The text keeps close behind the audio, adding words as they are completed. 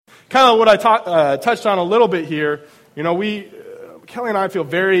kind of what I touched on a little bit here. Kelly and I feel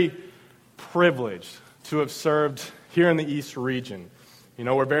very privileged to have served here in the East region.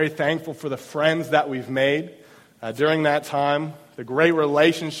 We're very thankful for the friends that we've made during that time, the great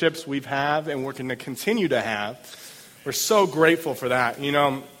relationships we've had, and we're going to continue to have. We're so grateful for that.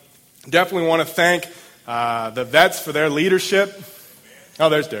 Definitely want to thank the vets for their leadership. Oh,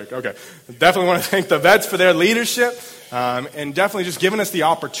 there's Derek. Okay. Definitely want to thank the vets for their leadership and definitely just giving us the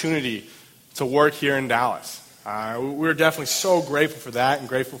opportunity to work here in Dallas. We're definitely so grateful for that and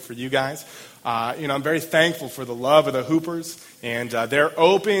grateful for you guys. I'm very thankful for the love of the Hoopers and their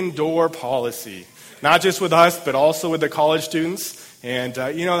open door policy, not just with us, but also with the college students. And,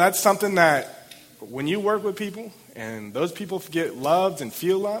 that's something that when you work with people and those people get loved and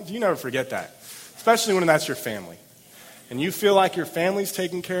feel loved, you never forget that, especially when that's your family. And you feel like your family's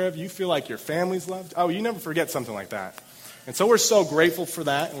taken care of, you feel like your family's loved. Oh, you never forget something like that. And so we're so grateful for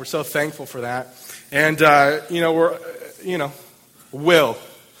that, and we're so thankful for that. And, Will.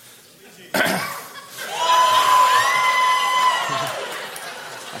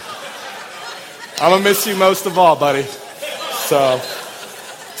 I'm going to miss you most of all, buddy. So,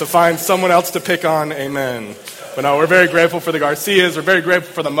 to find someone else to pick on, amen. But no, we're very grateful for the Garcias. We're very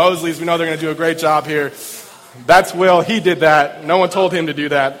grateful for the Mosleys. We know they're going to do a great job here. That's Will. He did that. No one told him to do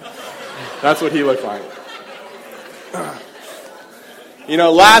that. That's what he looked like.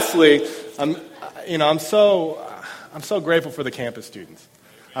 Lastly, I'm so grateful for the campus students.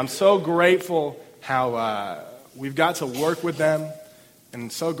 I'm so grateful how we've got to work with them, and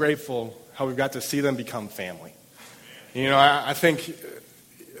so grateful how we've got to see them become family. I think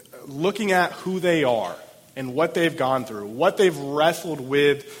looking at who they are and what they've gone through, what they've wrestled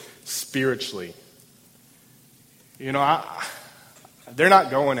with spiritually, they're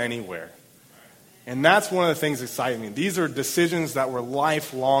not going anywhere. And that's one of the things exciting me. These are decisions that were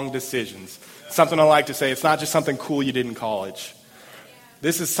lifelong decisions. Something I like to say, it's not just something cool you did in college.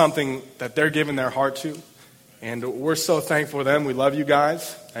 This is something that they're giving their heart to. And we're so thankful for them. We love you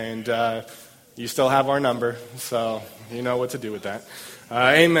guys. And you still have our number. So you know what to do with that.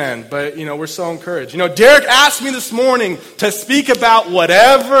 Amen. But, we're so encouraged. Derek asked me this morning to speak about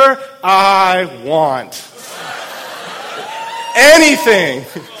whatever I want. Anything.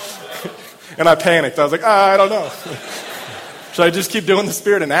 And I panicked. I was like, I don't know. Should I just keep doing the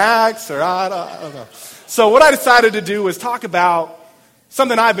Spirit in Acts? Or I don't know. So what I decided to do was talk about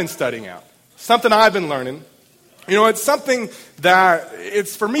something I've been studying out. Something I've been learning. It's something that,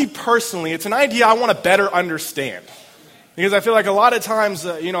 it's for me personally, it's an idea I want to better understand. Because I feel like a lot of times,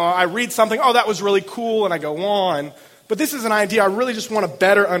 I read something, oh, that was really cool, and I go on. But this is an idea I really just want to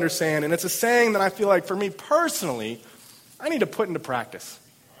better understand. And it's a saying that I feel like for me personally, I need to put into practice.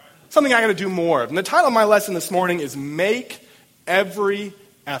 Something I got to do more of. And the title of my lesson this morning is Make Every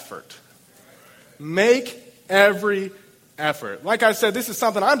Effort. Make every effort. Like I said, this is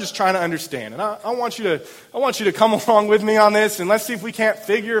something I'm just trying to understand. And I want you to come along with me on this, and let's see if we can't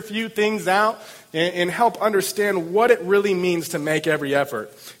figure a few things out and help understand what it really means to make every effort.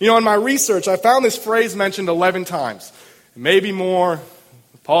 In my research, I found this phrase mentioned 11 times. Maybe more.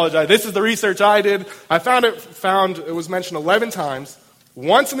 Apologize. This is the research I did. I found it was mentioned 11 times.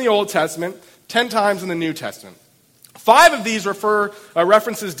 Once in the Old Testament, 10 times in the New Testament. 5 of these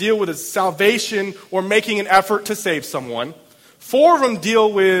references deal with salvation or making an effort to save someone. 4 of them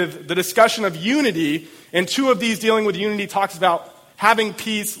deal with the discussion of unity, and 2 of these dealing with unity talks about having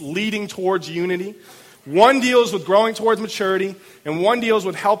peace leading towards unity. 1 deals with growing towards maturity, and 1 deals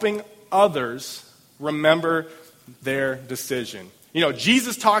with helping others remember their decision.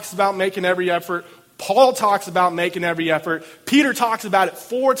 Jesus talks about making every effort. Paul talks about making every effort. Peter talks about it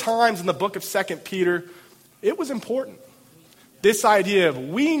 4 times in the book of 2 Peter. It was important. This idea of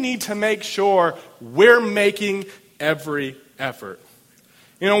we need to make sure we're making every effort.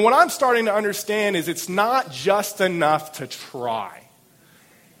 What I'm starting to understand is it's not just enough to try.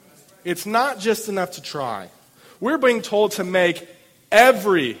 It's not just enough to try. We're being told to make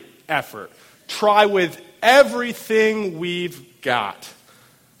every effort. Try with everything we've got.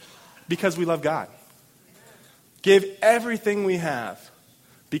 Because we love God. Give everything we have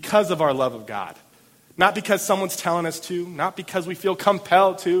because of our love of God. Not because someone's telling us to, not because we feel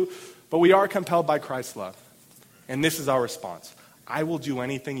compelled to, but we are compelled by Christ's love. And this is our response. I will do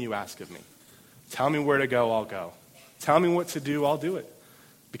anything you ask of me. Tell me where to go, I'll go. Tell me what to do, I'll do it.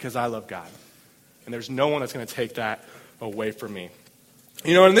 Because I love God. And there's no one that's going to take that away from me.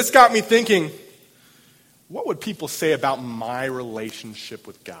 And this got me thinking, what would people say about my relationship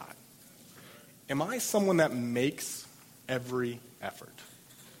with God? Am I someone that makes every effort?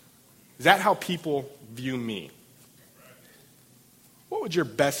 Is that how people view me? What would your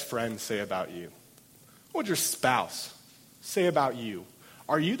best friend say about you? What would your spouse say about you?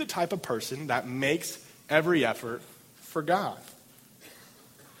 Are you the type of person that makes every effort for God?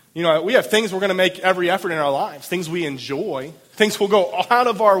 You know, we have things we're going to make every effort in our lives, things we enjoy, things we'll go out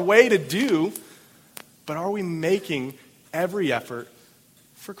of our way to do, but are we making every effort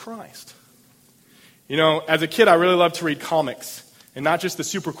for Christ? You know, as a kid, I really loved to read comics, and not just the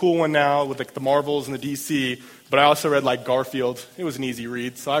super cool one now with like the Marvels and the DC, but I also read like Garfield. It was an easy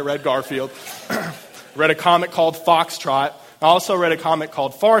read, so I read Garfield. Read a comic called Foxtrot. I also read a comic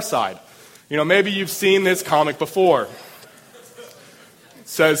called Far Side. You know, maybe you've seen this comic before. It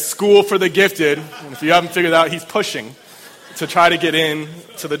says School for the Gifted, and if you haven't figured out, he's pushing to try to get in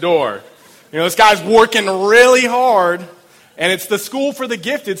to the door. You know, this guy's working really hard, and it's the School for the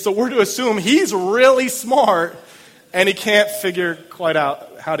Gifted, so we're to assume he's really smart, and he can't figure quite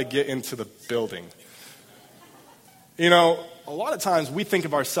out how to get into the building. You know, a lot of times we think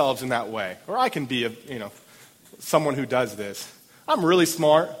of ourselves in that way, or I can be someone who does this. I'm really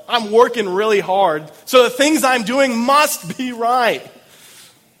smart. I'm working really hard, so the things I'm doing must be right.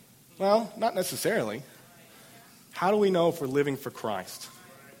 Well, not necessarily. How do we know if we're living for Christ?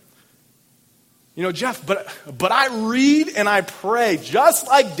 You know, Jeff, but I read and I pray just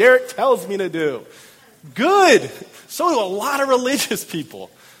like Derek tells me to do. Good. So do a lot of religious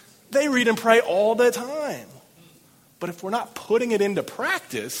people. They read and pray all the time. But if we're not putting it into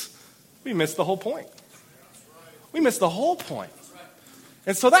practice, we miss the whole point. We miss the whole point.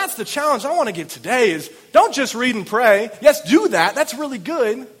 And so that's the challenge I want to give today is don't just read and pray. Yes, do that. That's really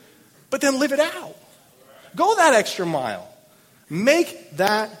good. But then live it out. Go that extra mile. Make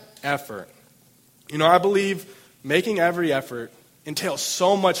that effort. You know, I believe making every effort entails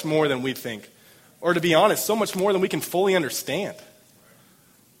so much more than we think. Or to be honest, so much more than we can fully understand.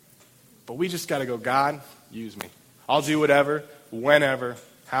 But we just got to go, God, use me. I'll do whatever, whenever,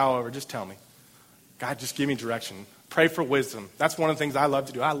 however, just tell me. God, just give me direction. Pray for wisdom. That's one of the things I love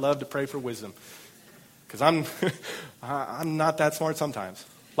to do. I love to pray for wisdom. Because I'm not that smart sometimes.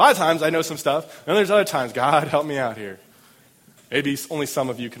 A lot of times I know some stuff, and there's other times, God, help me out here. Maybe only some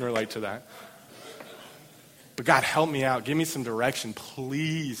of you can relate to that. But God, help me out. Give me some direction.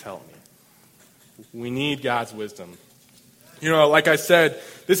 Please help me. We need God's wisdom. You know, like I said,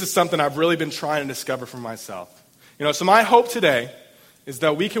 this is something I've really been trying to discover for myself. You know, so my hope today is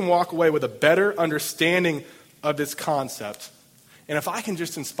that we can walk away with a better understanding of this concept. And if I can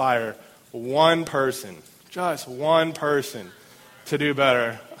just inspire one person, just one person, to do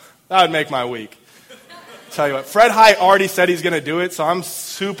better, that would make my week. Tell you what, Fred Height already said he's going to do it, so I'm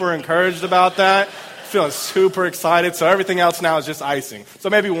super encouraged about that. Feeling super excited, so everything else now is just icing.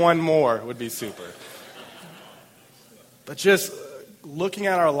 So maybe one more would be super. But just looking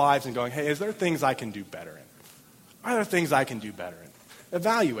at our lives and going, hey, is there things I can do better in? Are there things I can do better in?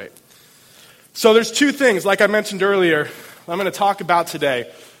 Evaluate. So there's two things, like I mentioned earlier, I'm going to talk about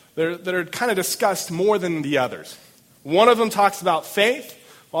today that are kind of discussed more than the others. One of them talks about faith,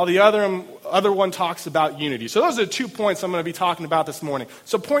 while the other one talks about unity. So those are the 2 points I'm going to be talking about this morning.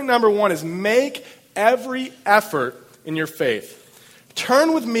 So point number one is make every effort in your faith.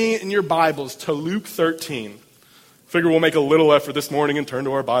 Turn with me in your Bibles to Luke 13. Figure we'll make a little effort this morning and turn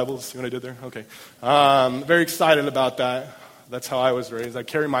to our Bibles. See what I did there? Okay. Very excited about that. That's how I was raised. I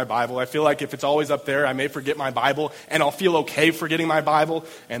carry my Bible. I feel like if it's always up there, I may forget my Bible, and I'll feel okay forgetting my Bible,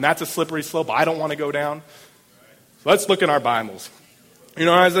 and that's a slippery slope I don't want to go down. So let's look at our Bibles. You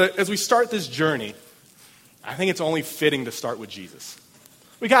know, as we start this journey, I think it's only fitting to start with Jesus.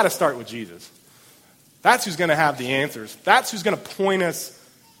 We got to start with Jesus. That's who's going to have the answers. That's who's going to point us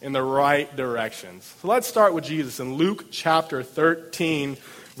in the right directions. So let's start with Jesus in Luke chapter 13,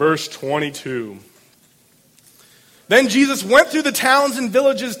 verse 22. Then Jesus went through the towns and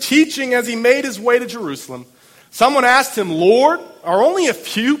villages teaching as he made his way to Jerusalem. Someone asked him, Lord, are only a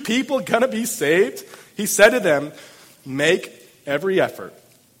few people going to be saved? He said to them, make every effort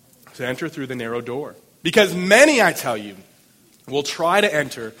to enter through the narrow door. Because many, I tell you, will try to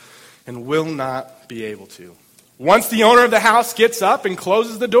enter and will not be able to. Once the owner of the house gets up and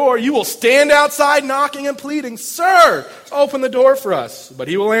closes the door, you will stand outside knocking and pleading, Sir, open the door for us. But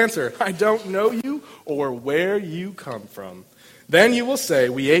he will answer, I don't know you or where you come from. Then you will say,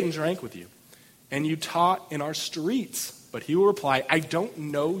 we ate and drank with you, and you taught in our streets. But he will reply, I don't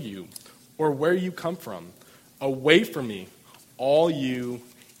know you or where you come from. Away from me, all you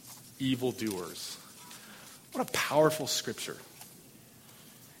evildoers. What a powerful scripture.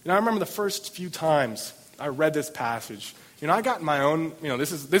 You know, I remember the first few times I read this passage, you know, I got my own, you know,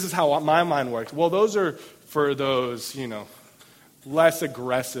 this is how my mind works. Well, those are for those, you know, less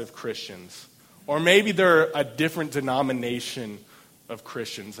aggressive Christians. Or maybe they're a different denomination of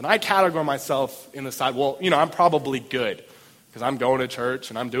Christians. And I categorize myself in the side, well, I'm probably good because I'm going to church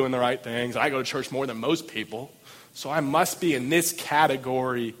and I'm doing the right things. I go to church more than most people. So I must be in this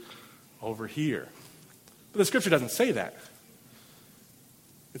category over here. But the scripture doesn't say that.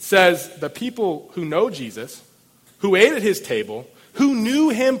 It says the people who know Jesus, who ate at his table, who knew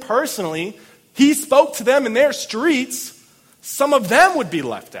him personally, he spoke to them in their streets, some of them would be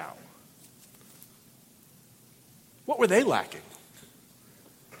left out. What were they lacking?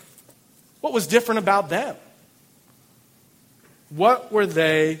 What was different about them? What were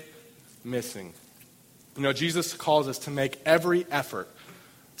they missing? Jesus calls us to make every effort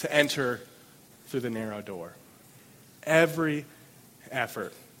to enter through the narrow door. Every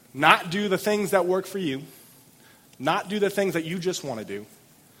effort. Not do the things that work for you. Not do the things that you just want to do.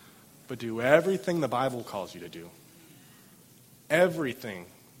 But do everything the Bible calls you to do. Everything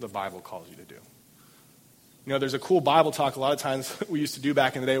the Bible calls you to do. There's a cool Bible talk a lot of times we used to do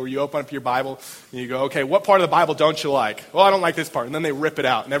back in the day where you open up your Bible and you go, okay, what part of the Bible don't you like? Well, I don't like this part. And then they rip it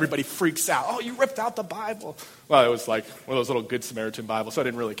out and everybody freaks out. Oh, you ripped out the Bible. Well, it was like one of those little Good Samaritan Bibles, so it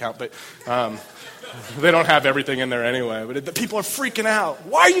didn't really count. But they don't have everything in there anyway. But the people are freaking out.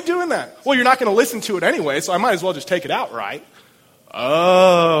 Why are you doing that? Well, you're not going to listen to it anyway, so I might as well just take it out, right?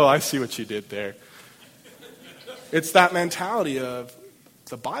 Oh, I see what you did there. It's that mentality of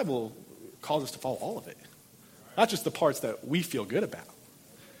the Bible calls us to follow all of it. Not just the parts that we feel good about.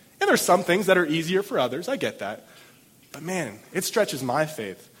 And there's some things that are easier for others. I get that. But man, it stretches my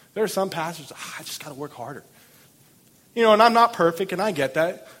faith. There are some passages, I just got to work harder. And I'm not perfect, and I get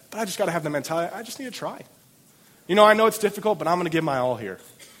that. But I just got to have the mentality, I just need to try. I know it's difficult, but I'm going to give my all here.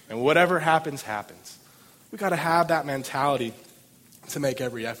 And whatever happens, happens. We got to have that mentality to make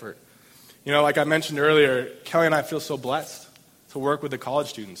every effort. Like I mentioned earlier, Kelly and I feel so blessed to work with the college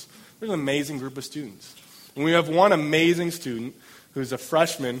students. There's an amazing group of students. And we have one amazing student who's a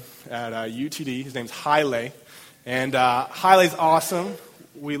freshman at UTD. His name's Haile. And Haile's awesome.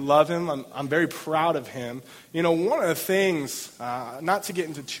 We love him. I'm very proud of him. One of the things, not to get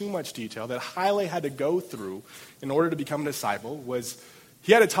into too much detail, that Haile had to go through in order to become a disciple was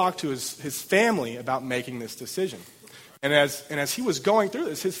he had to talk to his family about making this decision. And as he was going through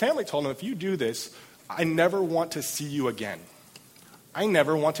this, his family told him, if you do this, I never want to see you again. I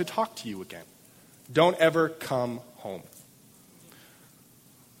never want to talk to you again. Don't ever come home.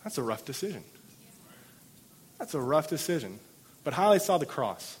 That's a rough decision. That's a rough decision. But Haile saw the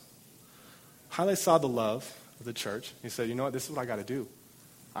cross. Haile saw the love of the church. He said, you know what, this is what I got to do.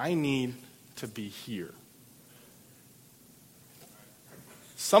 I need to be here.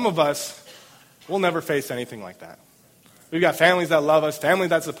 Some of us will never face anything like that. We've got families that love us, families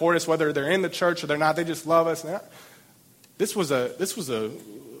that support us, whether they're in the church or they're not, they just love us. This was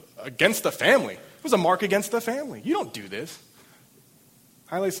against the family. It was a mark against the family. You don't do this.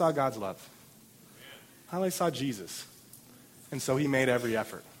 Haile saw God's love. Haile saw Jesus. And so he made every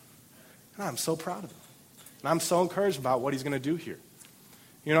effort. And I'm so proud of him. And I'm so encouraged about what he's going to do here.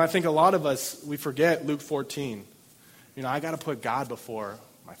 I think a lot of us, we forget Luke 14. I got to put God before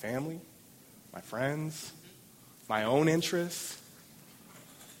my family, my friends, my own interests.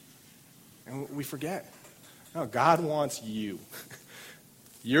 And we forget. No, God wants you.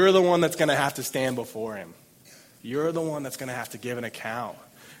 You're the one that's going to have to stand before him. You're the one that's going to have to give an account.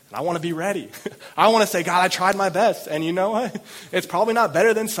 And I want to be ready. I want to say, God, I tried my best. And you know what? It's probably not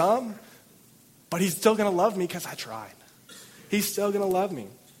better than some, but he's still going to love me because I tried. He's still going to love me.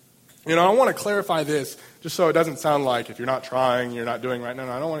 I want to clarify this just so it doesn't sound like if you're not trying, you're not doing right. No,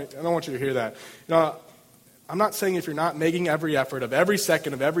 I don't want you to hear that. I'm not saying if you're not making every effort of every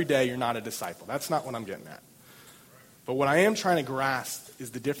second of every day, you're not a disciple. That's not what I'm getting at. But what I am trying to grasp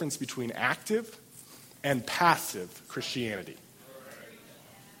is the difference between active and passive Christianity.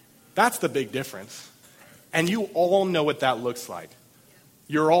 That's the big difference. And you all know what that looks like.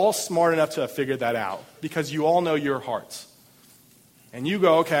 You're all smart enough to have figured that out because you all know your hearts. And you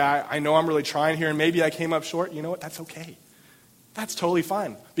go, okay, I know I'm really trying here and maybe I came up short. You know what? That's okay. That's totally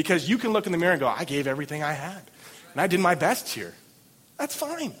fine. Because you can look in the mirror and go, I gave everything I had. And I did my best here. That's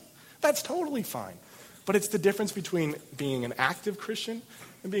fine. That's totally fine. But it's the difference between being an active Christian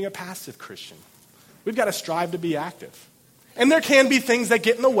and being a passive Christian. We've got to strive to be active. And there can be things that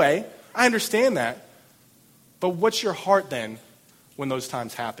get in the way. I understand that. But what's your heart then when those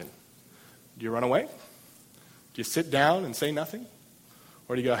times happen? Do you run away? Do you sit down and say nothing?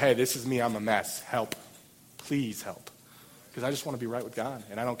 Or do you go, hey, this is me, I'm a mess. Help. Please help. Because I just want to be right with God,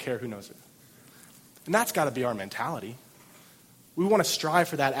 and I don't care who knows it. And that's got to be our mentality. We want to strive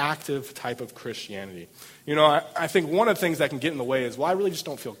for that active type of Christianity. I think one of the things that can get in the way is, well, I really just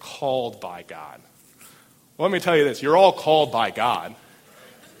don't feel called by God. Well, let me tell you this. You're all called by God.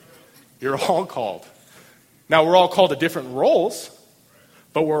 You're all called. Now, we're all called to different roles,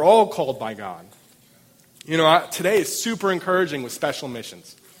 but we're all called by God. Today is super encouraging with special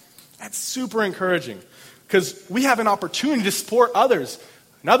missions. That's super encouraging because we have an opportunity to support others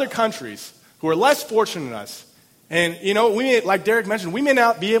in other countries who are less fortunate than us. And, like Derek mentioned, we may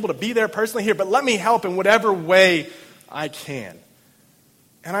not be able to be there personally here, but let me help in whatever way I can.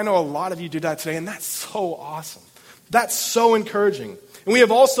 And I know a lot of you do that today, and that's so awesome. That's so encouraging. And we have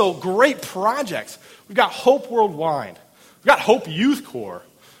also great projects. We've got Hope Worldwide. We've got Hope Youth Corps.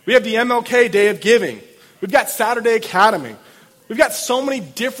 We have the MLK Day of Giving. We've got Saturday Academy. We've got so many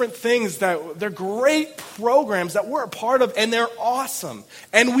different things that they're great programs that we're a part of, and they're awesome.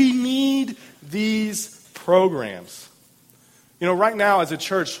 And we need these programs. Right now as a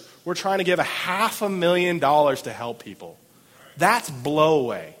church, we're trying to give $500,000 to help people. That's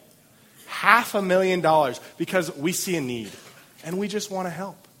blowaway. $500,000 because we see a need and we just want to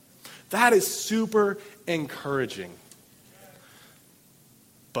help. That is super encouraging.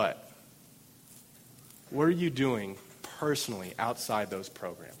 But what are you doing personally outside those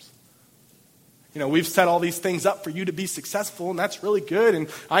programs? We've set all these things up for you to be successful, and that's really good.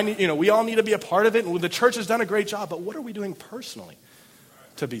 And we all need to be a part of it. And the church has done a great job. But what are we doing personally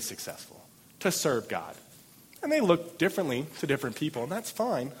to be successful, to serve God? And they look differently to different people, and that's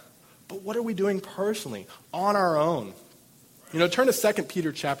fine. But what are we doing personally on our own? Turn to 2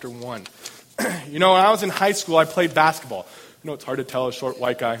 Peter chapter 1. When I was in high school, I played basketball. It's hard to tell a short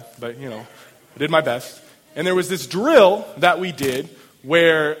white guy, but, I did my best. And there was this drill that we did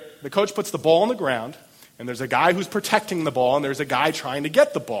where the coach puts the ball on the ground, and there's a guy who's protecting the ball, and there's a guy trying to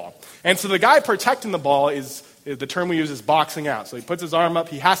get the ball. And so the guy protecting the ball is the term we use is boxing out. So he puts his arm up.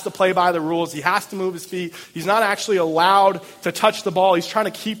 He has to play by the rules. He has to move his feet. He's not actually allowed to touch the ball. He's trying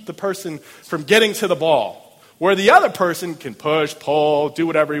to keep the person from getting to the ball. Where the other person can push, pull, do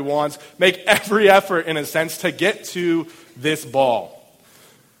whatever he wants, make every effort, in a sense, to get to this ball.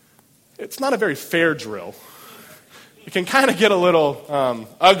 It's not a very fair drill. It can kind of get a little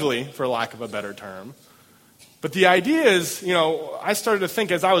ugly, for lack of a better term. But the idea is, I started to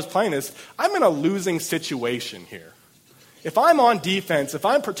think as I was playing this, I'm in a losing situation here. If I'm on defense, if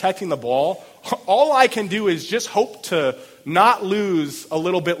I'm protecting the ball, all I can do is just hope to not lose a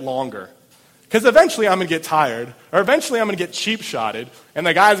little bit longer. Because eventually I'm going to get tired, or eventually I'm going to get cheap-shotted, and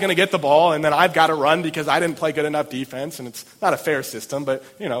the guy's going to get the ball, and then I've got to run because I didn't play good enough defense, and it's not a fair system, but,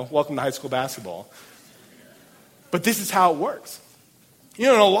 welcome to high school basketball. But this is how it works. And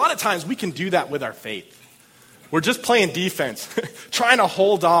a lot of times we can do that with our faith. We're just playing defense, trying to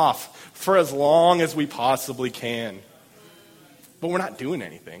hold off for as long as we possibly can. But we're not doing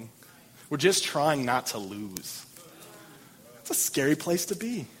anything. We're just trying not to lose. It's a scary place to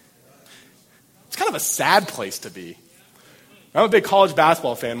be. It's kind of a sad place to be. I'm a big college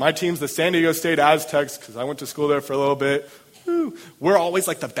basketball fan. My team's the San Diego State Aztecs because I went to school there for a little bit. Woo. We're always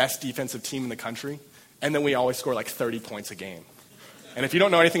like the best defensive team in the country, and then we always score like 30 points a game. And if you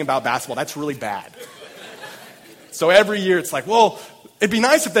don't know anything about basketball, that's really bad. So every year it's like, well, it'd be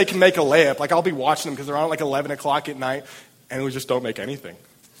nice if they can make a layup. Like I'll be watching them because they're on at like 11 o'clock at night, and we just don't make anything.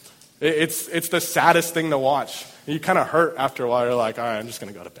 It's the saddest thing to watch. You kind of hurt after a while. You're like, all right, I'm just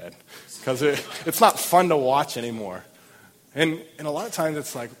going to go to bed. Because it's not fun to watch anymore. And a lot of times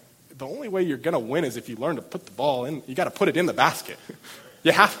it's like, the only way you're going to win is if you learn to put the ball in. You got to put it in the basket.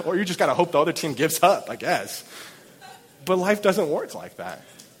 Or you just got to hope the other team gives up, I guess. But life doesn't work like that.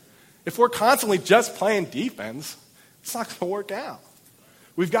 If we're constantly just playing defense, it's not going to work out.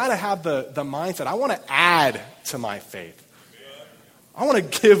 We've got to have the mindset, I want to add to my faith. I want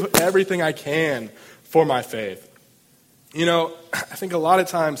to give everything I can for my faith. I think a lot of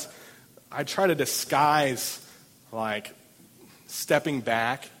times I try to disguise like stepping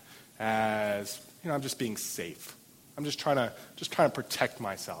back as, I'm just being safe. I'm just trying to protect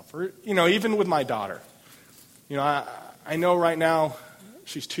myself. Or, even with my daughter. I know right now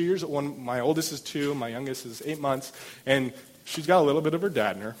she's 2 years old. My oldest is 2, my youngest is 8 months, and she's got a little bit of her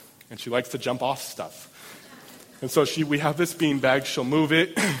dad in her, and she likes to jump off stuff. And so we have this beanbag. She'll move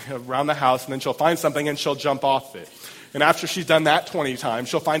it around the house, and then she'll find something, and she'll jump off it. And after she's done that 20 times,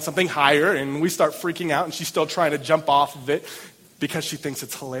 she'll find something higher, and we start freaking out, and she's still trying to jump off of it because she thinks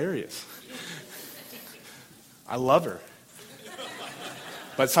it's hilarious. I love her.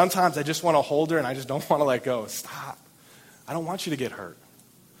 But sometimes I just want to hold her, and I just don't want to let go. Stop. I don't want you to get hurt.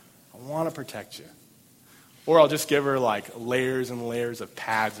 I want to protect you. Or I'll just give her like layers and layers of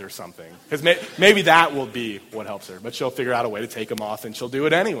pads or something. Because maybe that will be what helps her. But she'll figure out a way to take them off, and she'll do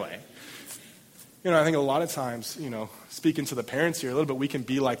it anyway. I think a lot of times, speaking to the parents here a little bit, we can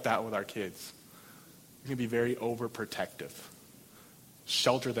be like that with our kids. You can be very overprotective.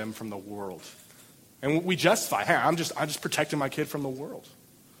 Shelter them from the world. And we justify, hey, I'm just protecting my kid from the world,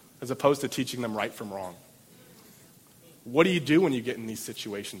 as opposed to teaching them right from wrong. What do you do when you get in these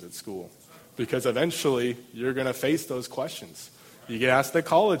situations at school? Because eventually you're going to face those questions. You get asked the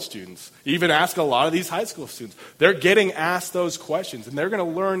college students, even ask a lot of these high school students. They're getting asked those questions, and they're going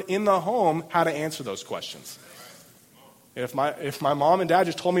to learn in the home how to answer those questions. If my mom and dad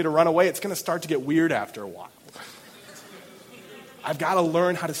just told me to run away, it's going to start to get weird after a while. I've got to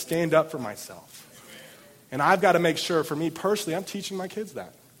learn how to stand up for myself. And I've got to make sure, for me personally, I'm teaching my kids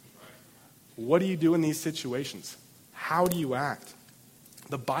that. What do you do in these situations? How do you act?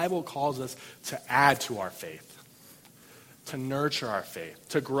 The Bible calls us to add to our faith, to nurture our faith,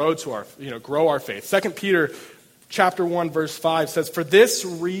 to grow our faith. 2 Peter chapter 1, verse 5 says, "For this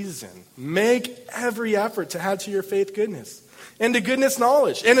reason, make every effort to add to your faith goodness, and to goodness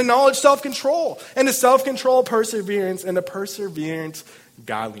knowledge, and to knowledge self-control, and to self-control perseverance, and to perseverance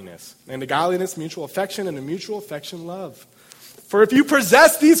godliness, and to godliness mutual affection, and to mutual affection love. For if you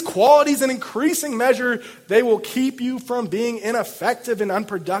possess these qualities in increasing measure, they will keep you from being ineffective and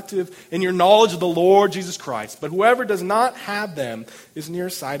unproductive in your knowledge of the Lord Jesus Christ. But whoever does not have them is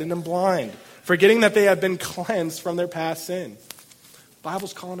nearsighted and blind, forgetting that they have been cleansed from their past sin." The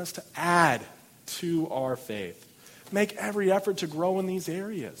Bible's calling us to add to our faith. Make every effort to grow in these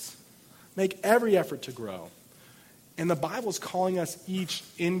areas. Make every effort to grow. And the Bible's calling us each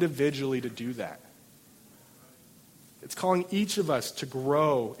individually to do that. It's calling each of us to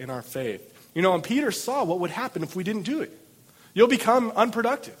grow in our faith. And Peter saw what would happen if we didn't do it. You'll become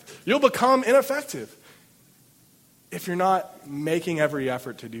unproductive. You'll become ineffective if you're not making every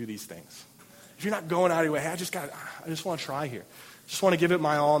effort to do these things. If you're not going out of your way, hey, I just want to try here. Just want to give it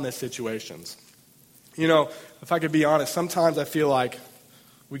my all in these situations. If I could be honest, sometimes I feel like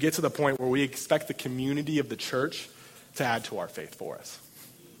we get to the point where we expect the community of the church to add to our faith for us.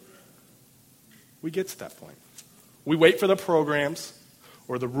 We get to that point. We wait for the programs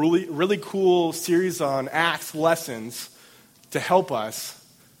or the really, really cool series on Acts lessons to help us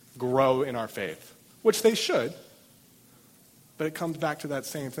grow in our faith, which they should. But it comes back to that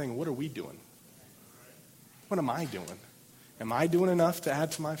same thing. What are we doing? What am I doing? Am I doing enough to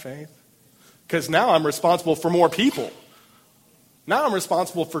add to my faith? Because now I'm responsible for more people. Now I'm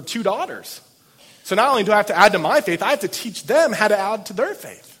responsible for 2 daughters. So not only do I have to add to my faith, I have to teach them how to add to their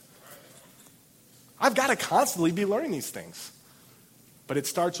faith. I've got to constantly be learning these things. But it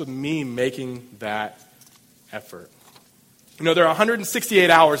starts with me making that effort. There are 168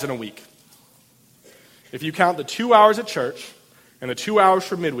 hours in a week. If you count the 2 hours at church and the 2 hours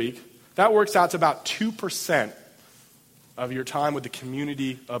for midweek, that works out to about 2% of your time with the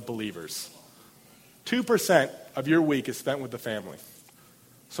community of believers. 2% of your week is spent with the family.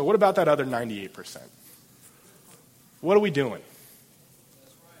 So what about that other 98%? What are we doing?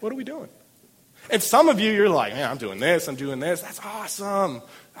 What are we doing? And some of you, you're like, man, I'm doing this. That's awesome.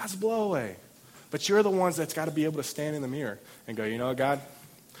 That's a blow away. But you're the ones that's got to be able to stand in the mirror and go, you know what, God,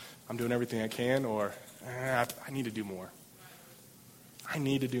 I'm doing everything I can, or I need to do more. I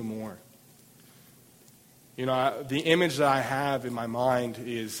need to do more. The image that I have in my mind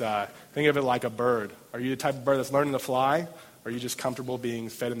is, think of it like a bird. Are you the type of bird that's learning to fly, or are you just comfortable being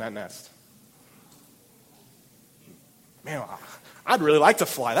fed in that nest? Man, I'd really like to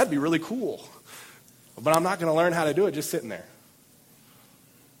fly. That'd be really cool. But I'm not going to learn how to do it just sitting there.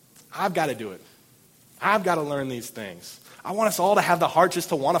 I've got to do it. I've got to learn these things. I want us all to have the heart just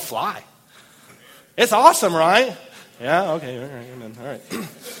to want to fly. It's awesome, right? Yeah, okay, all right.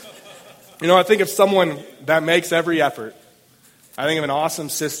 I think of someone that makes every effort. I think of an awesome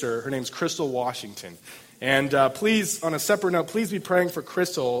sister. Her name's Crystal Washington. And please, on a separate note, please be praying for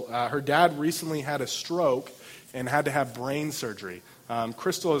Crystal. Her dad recently had a stroke and had to have brain surgery.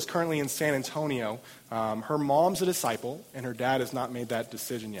 Crystal is currently in San Antonio. Her mom's a disciple, and her dad has not made that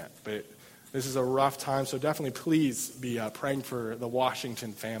decision yet. But this is a rough time, so definitely please be praying for the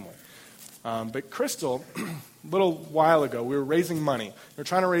Washington family. But Crystal, a little while ago, we were raising money. We were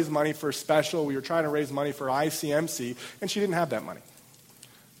trying to raise money for a special. We were trying to raise money for ICMC, and she didn't have that money.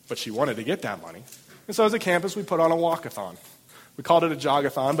 But she wanted to get that money. And so as a campus, we put on a walkathon. We called it a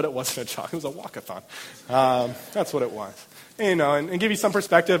jogathon, but it wasn't a jog. It was a walkathon. That's what it was. And give you some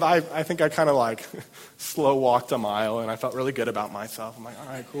perspective, I think I kind of slow walked a mile, and I felt really good about myself. I'm like, all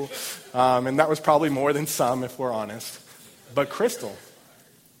right, cool. And that was probably more than some, if we're honest. But Crystal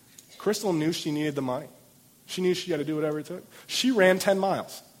knew she needed the money. She knew she had to do whatever it took. She ran 10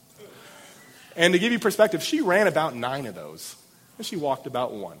 miles. And to give you perspective, she ran about 9 of those, and she walked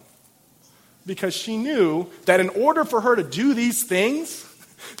about 1. Because she knew that in order for her to do these things,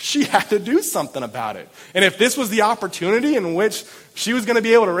 She had to do something about it. And if this was the opportunity in which she was going to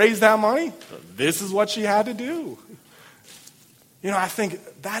be able to raise that money, this is what she had to do. I think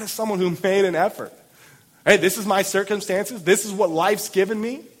that is someone who made an effort. Hey, this is my circumstances. This is what life's given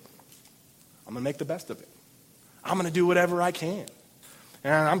me. I'm going to make the best of it. I'm going to do whatever I can.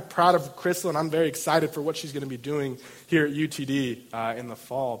 And I'm proud of Crystal, and I'm very excited for what she's going to be doing here at UTD in the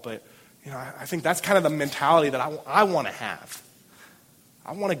fall. But, I think that's kind of the mentality that I want to have.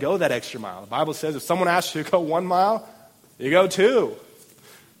 I want to go that extra mile. The Bible says if someone asks you to go 1 mile, you go 2.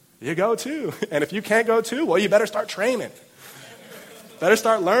 You go 2. And if you can't go 2, well, you better start training. Better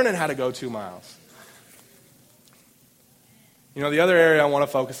start learning how to go 2 miles. The other area I want to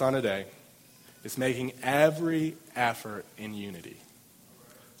focus on today is making every effort in unity.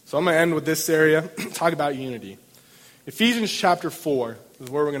 So I'm going to end with this area, talk about unity. Ephesians chapter 4 is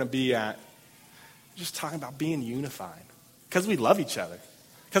where we're going to be at. Just talking about being unified. Because we love each other.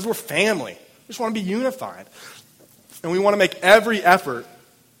 Because we're family. We just want to be unified. And we want to make every effort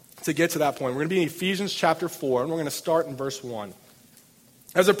to get to that point. We're going to be in Ephesians chapter 4, and we're going to start in verse 1.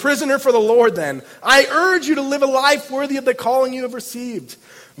 As a prisoner for the Lord, then, I urge you to live a life worthy of the calling you have received.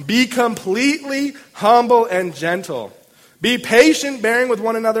 Be completely humble and gentle. Be patient, bearing with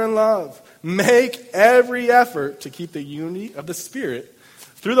one another in love. Make every effort to keep the unity of the Spirit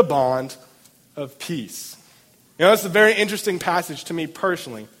through the bond of peace. It's a very interesting passage to me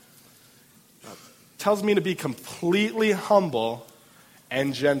personally. It tells me to be completely humble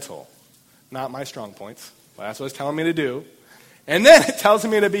and gentle. Not my strong points, but that's what it's telling me to do. And then it tells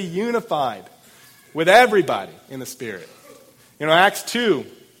me to be unified with everybody in the Spirit. Acts 2,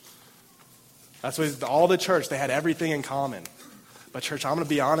 that's what all the church, they had everything in common. But church, I'm going to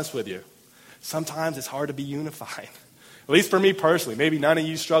be honest with you. Sometimes it's hard to be unified. At least for me personally. Maybe none of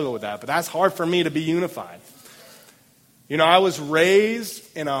you struggle with that, but that's hard for me to be unified. I was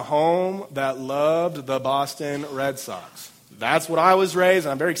raised in a home that loved the Boston Red Sox. That's what I was raised,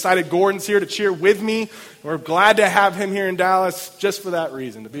 and I'm very excited Gordon's here to cheer with me. We're glad to have him here in Dallas just for that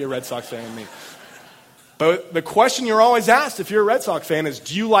reason, to be a Red Sox fan with me. But the question you're always asked if you're a Red Sox fan is,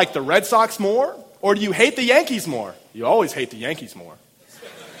 do you like the Red Sox more, or do you hate the Yankees more? You always hate the Yankees more.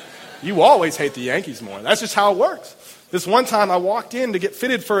 You always hate the Yankees more. That's just how it works. This one time I walked in to get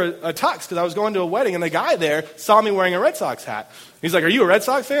fitted for a tux because I was going to a wedding, and the guy there saw me wearing a Red Sox hat. He's like, are you a Red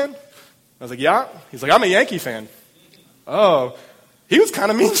Sox fan? I was like, yeah. He's like, I'm a Yankee fan. Oh, he was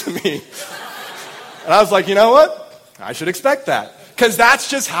kind of mean to me. And I was like, you know what? I should expect that. Because that's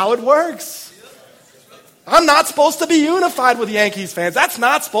just how it works. I'm not supposed to be unified with Yankees fans. That's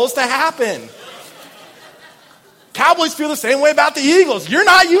not supposed to happen. Cowboys feel the same way about the Eagles. You're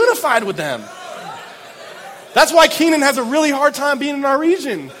not unified with them. That's why Keenan has a really hard time being in our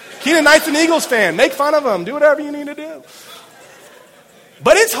region. Keenan Knight's an Eagles fan. Make fun of him. Do whatever you need to do.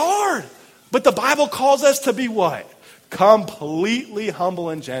 But it's hard. But the Bible calls us to be what? Completely humble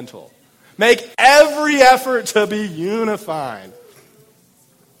and gentle. Make every effort to be unified.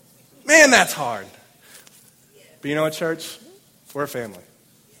 Man, that's hard. But you know what, church? We're a family.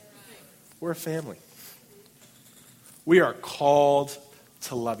 We're a family. We are called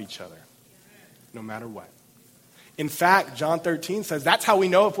to love each other, no matter what. In fact, John 13 says that's how we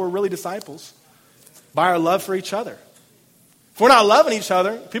know if we're really disciples, by our love for each other. If we're not loving each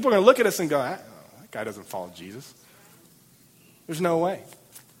other, people are going to look at us and go, that guy doesn't follow Jesus. There's no way.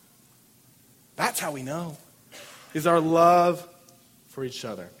 That's how we know, is our love for each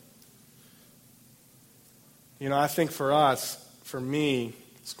other. I think for us, for me,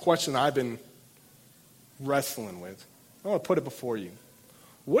 it's a question I've been wrestling with. I want to put it before you.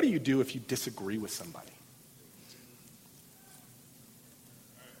 What do you do if you disagree with somebody?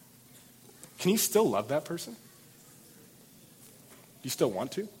 Can you still love that person? Do you still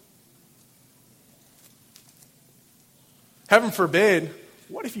want to? Heaven forbid,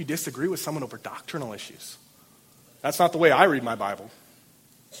 what if you disagree with someone over doctrinal issues? That's not the way I read my Bible.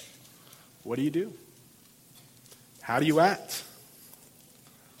 What do you do? How do you act?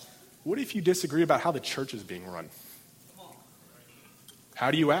 What if you disagree about how the church is being run? How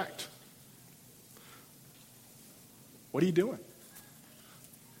do you act? What are you doing?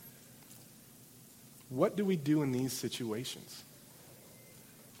 What do we do in these situations?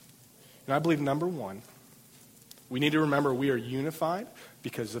 And I believe, number one, we need to remember we are unified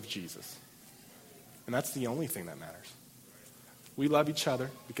because of Jesus. And that's the only thing that matters. We love each other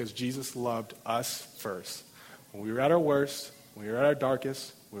because Jesus loved us first. When we were at our worst, when we were at our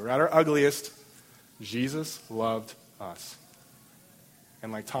darkest, when we were at our ugliest, Jesus loved us.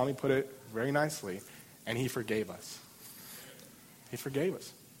 And like Tommy put it very nicely, and he forgave us. He forgave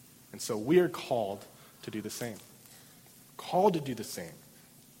us. And so we are called to do the same. Called to do the same.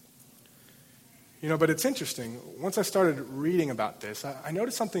 But it's interesting. Once I started reading about this, I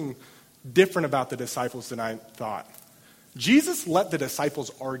noticed something different about the disciples than I thought. Jesus let the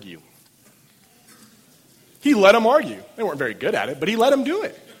disciples argue. He let them argue. They weren't very good at it, but he let them do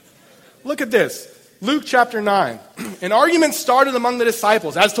it. Look at this. Luke chapter 9. An argument started among the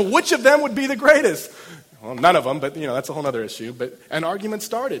disciples as to which of them would be the greatest. Well, none of them, but that's a whole other issue. But an argument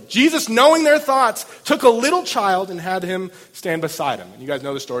started. Jesus, knowing their thoughts, took a little child and had him stand beside him. And you guys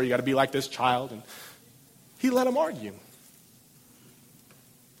know the story. You got to be like this child. And he let them argue.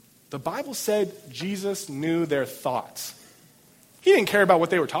 The Bible said Jesus knew their thoughts. He didn't care about what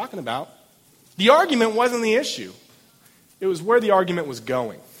they were talking about. The argument wasn't the issue. It was where the argument was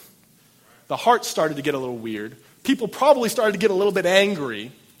going. The heart started to get a little weird. People probably started to get a little bit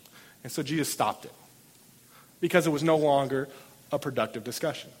angry. And so Jesus stopped it. Because it was no longer a productive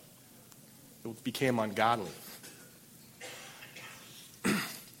discussion. It became ungodly.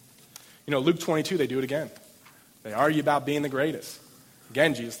 Luke 22, they do it again. They argue about being the greatest.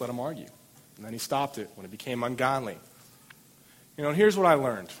 Again, Jesus let them argue. And then he stopped it when it became ungodly. Here's what I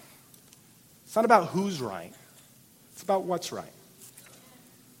learned. It's not about who's right. It's about what's right.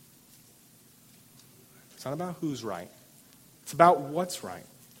 It's not about who's right. It's about what's right.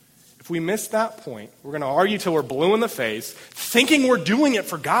 If we miss that point, we're going to argue till we're blue in the face, thinking we're doing it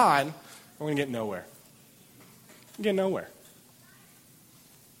for God, and we're going to get nowhere. Get nowhere.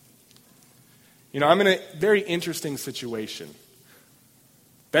 I'm in a very interesting situation.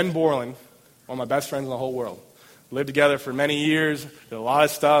 Ben Borland, one of my best friends in the whole world, lived together for many years, did a lot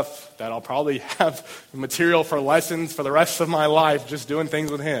of stuff that I'll probably have material for lessons for the rest of my life just doing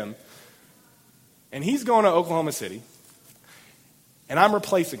things with him. And he's going to Oklahoma City, and I'm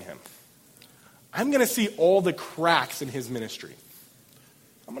replacing him. I'm going to see all the cracks in his ministry.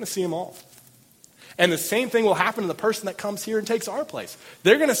 I'm going to see them all. And the same thing will happen to the person that comes here and takes our place.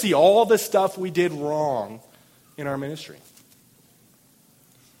 They're going to see all the stuff we did wrong in our ministry.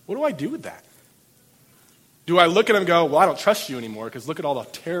 What do I do with that? Do I look at him and go, well, I don't trust you anymore because look at all the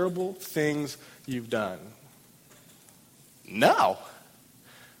terrible things you've done? No.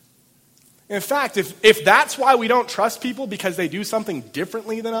 In fact, if that's why we don't trust people because they do something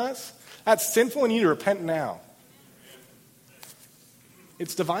differently than us, that's sinful and you need to repent now.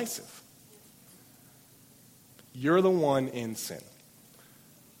 It's divisive. You're the one in sin.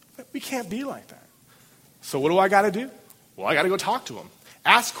 We can't be like that. So what do I got to do? Well, I got to go talk to him.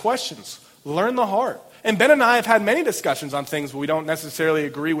 Ask questions. Learn the heart. And Ben and I have had many discussions on things we don't necessarily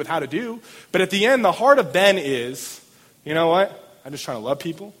agree with how to do. But at the end, the heart of Ben is, you know what? I'm just trying to love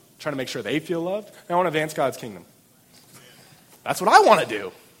people, trying to make sure they feel loved, and I want to advance God's kingdom. That's what I want to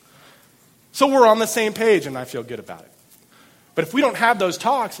do. So we're on the same page, and I feel good about it. But if we don't have those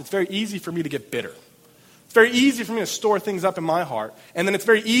talks, it's very easy for me to get bitter. It's very easy for me to store things up in my heart, and then it's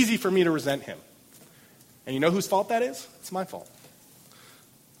very easy for me to resent him. And you know whose fault that is? It's my fault.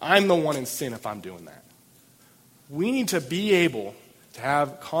 I'm the one in sin if I'm doing that. We need to be able to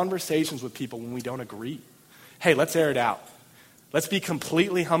have conversations with people when we don't agree. Hey, let's air it out. Let's be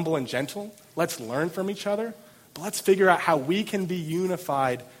completely humble and gentle. Let's learn from each other. But let's figure out how we can be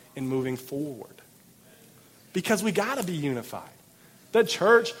unified in moving forward. Because we got to be unified. The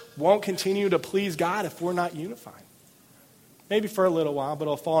church won't continue to please God if we're not unified. Maybe for a little while, but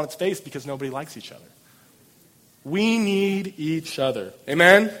it'll fall on its face because nobody likes each other. We need each other.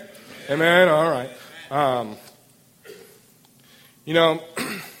 Amen? Amen? All right. I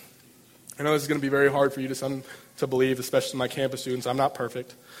know this is going to be very hard for you to believe, especially my campus students. I'm not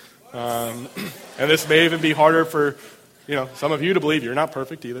perfect. And this may even be harder for, some of you to believe. You're not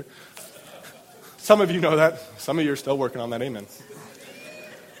perfect either. Some of you know that. Some of you are still working on that. Amen.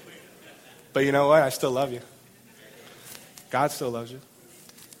 But you know what? I still love you. God still loves you.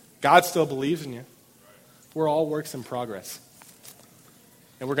 God still believes in you. We're all works in progress.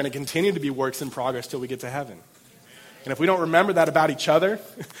 And we're going to continue to be works in progress till we get to heaven. And if we don't remember that about each other,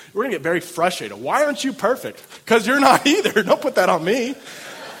 we're going to get very frustrated. Why aren't you perfect? Because you're not either. Don't put that on me.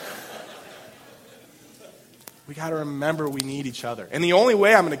 We got to remember we need each other. And the only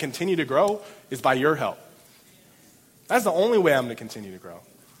way I'm going to continue to grow is by your help. That's the only way I'm going to continue to grow.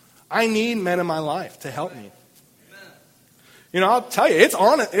 I need men in my life to help me. I'll tell you,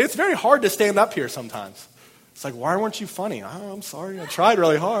 it's very hard to stand up here sometimes. It's like, why weren't you funny? Oh, I'm sorry. I tried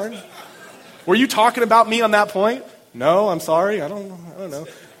really hard. Were you talking about me on that point? No, I'm sorry. I don't know.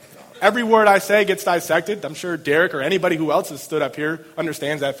 Every word I say gets dissected. I'm sure Derek or anybody who else has stood up here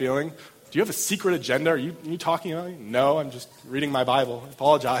understands that feeling. Do you have a secret agenda? Are you talking about me? No, I'm just reading my Bible. I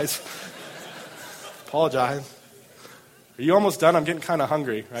apologize. Apologize. Are you almost done? I'm getting kind of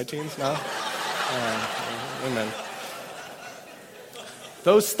hungry. Right, teens? No? Amen.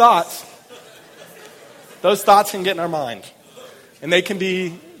 Those thoughts Those thoughts can get in our mind. And they can be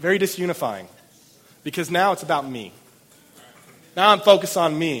very disunifying. Because now it's about me. Now I'm focused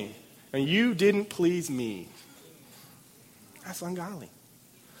on me. And you didn't please me. That's ungodly.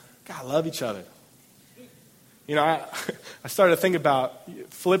 God, love each other. You know, I started to think about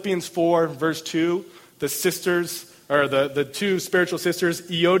Philippians 4, verse 2. The sisters, or the two spiritual sisters,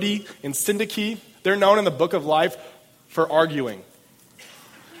 Eodi and Syntyche, they're known in the book of life for arguing.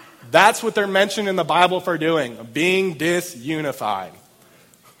 That's what they're mentioned in the Bible for doing, being disunified.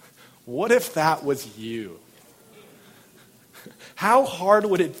 What if that was you? How hard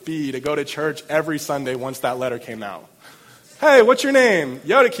would it be to go to church every Sunday once that letter came out? Hey, what's your name?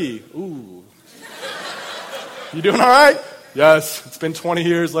 Yodaki. Ooh. You doing all right? Yes, it's been 20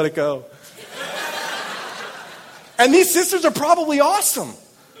 years, let it go. And these sisters are probably awesome.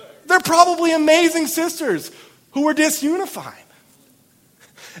 They're probably amazing sisters who were disunified.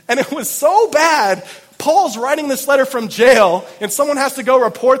 And it was so bad, Paul's writing this letter from jail, and someone has to go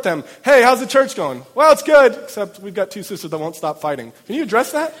report them. Hey, how's the church going? Well, it's good, except we've got two sisters that won't stop fighting. Can you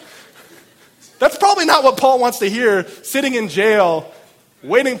address that? That's probably not what Paul wants to hear, sitting in jail,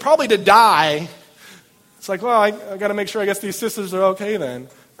 waiting probably to die. It's like, well, I got to make sure, I guess these sisters are okay then.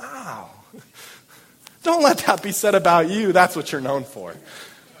 Ow. Don't let that be said about you. That's what you're known for.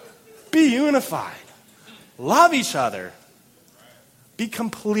 Be unified. Love each other. Be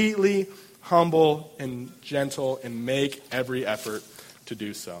completely humble and gentle and make every effort to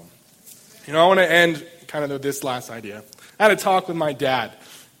do so. You know, I want to end kind of with this last idea. I had a talk with my dad,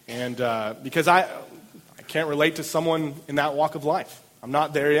 and because I can't relate to someone in that walk of life. I'm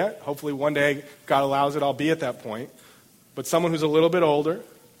not there yet. Hopefully one day, God allows it, I'll be at that point. But someone who's a little bit older,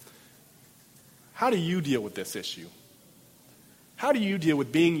 how do you deal with this issue? How do you deal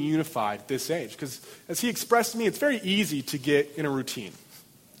with being unified at this age? Because as he expressed to me, it's very easy to get in a routine.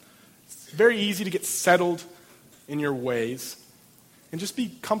 It's very easy to get settled in your ways and just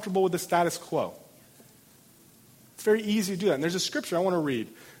be comfortable with the status quo. It's very easy to do that. And there's a scripture I want to read.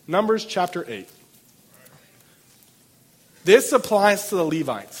 Numbers chapter 8. This applies to the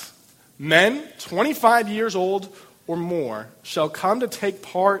Levites. Men 25 years old or more shall come to take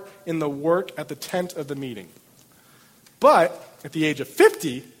part in the work at the tent of the meeting. But at the age of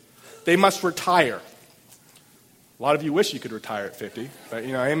 50, they must retire. A lot of you wish you could retire at 50, but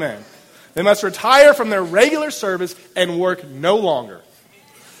amen. They must retire from their regular service and work no longer.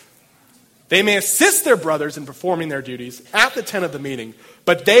 They may assist their brothers in performing their duties at the tent of the meeting,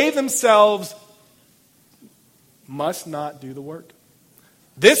 but they themselves must not do the work.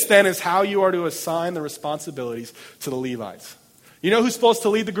 This then is how you are to assign the responsibilities to the Levites. You know who's supposed to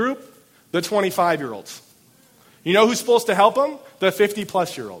lead the group? The 25-year-olds. You know who's supposed to help them? The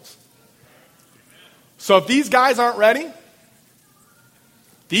 50-plus-year-olds. So if these guys aren't ready,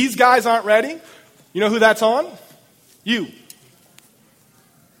 you know who that's on? You.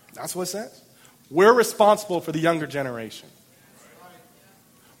 That's what it says. We're responsible for the younger generation.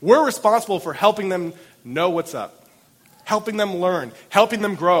 We're responsible for helping them know what's up. Helping them learn, helping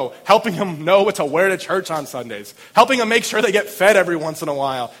them grow, helping them know what to wear to church on Sundays, helping them make sure they get fed every once in a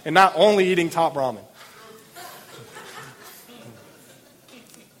while and not only eating top ramen.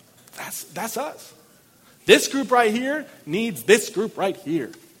 That's us. This group right here needs this group right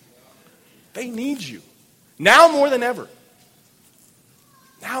here. They need you. Now more than ever.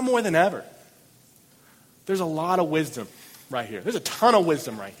 Now more than ever. There's a lot of wisdom right here. There's a ton of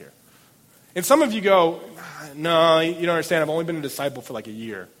wisdom right here. And some of you go, no, you don't understand. I've only been a disciple for like a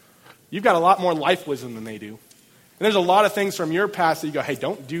year. You've got a lot more life wisdom than they do. And there's a lot of things from your past that you go, hey,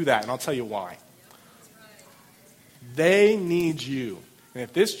 don't do that. And I'll tell you why. They need you. And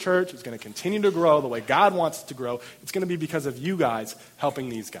if this church is going to continue to grow the way God wants it to grow, it's going to be because of you guys helping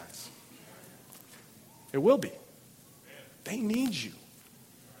these guys. It will be. They need you.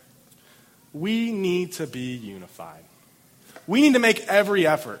 We need to be unified. We need to make every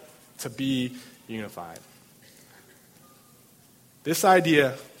effort to be unified. This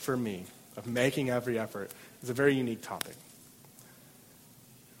idea, for me, of making every effort is a very unique topic.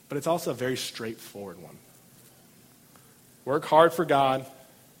 But it's also a very straightforward one. Work hard for God.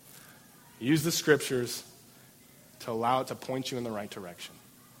 Use the scriptures to allow it to point you in the right direction.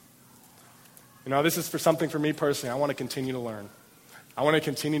 This is for something for me personally. I want to continue to learn. I want to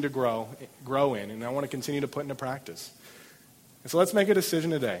continue to grow in, and I want to continue to put into practice. And so let's make a decision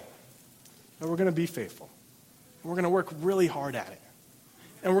today that we're going to be faithful. We're going to work really hard at it.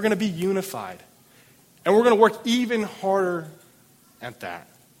 And we're going to be unified. And we're going to work even harder at that.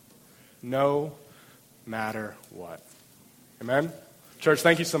 No matter what. Amen? Church,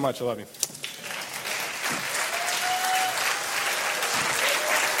 thank you so much. I love you.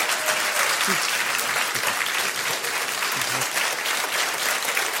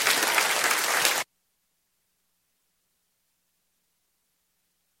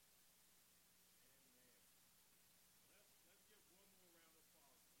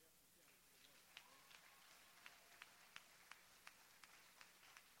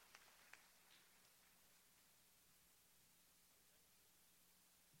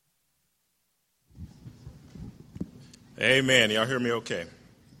 Amen. Y'all hear me okay?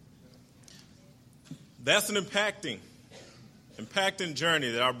 That's an impacting journey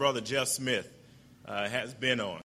that our brother Jeff Smith has been on.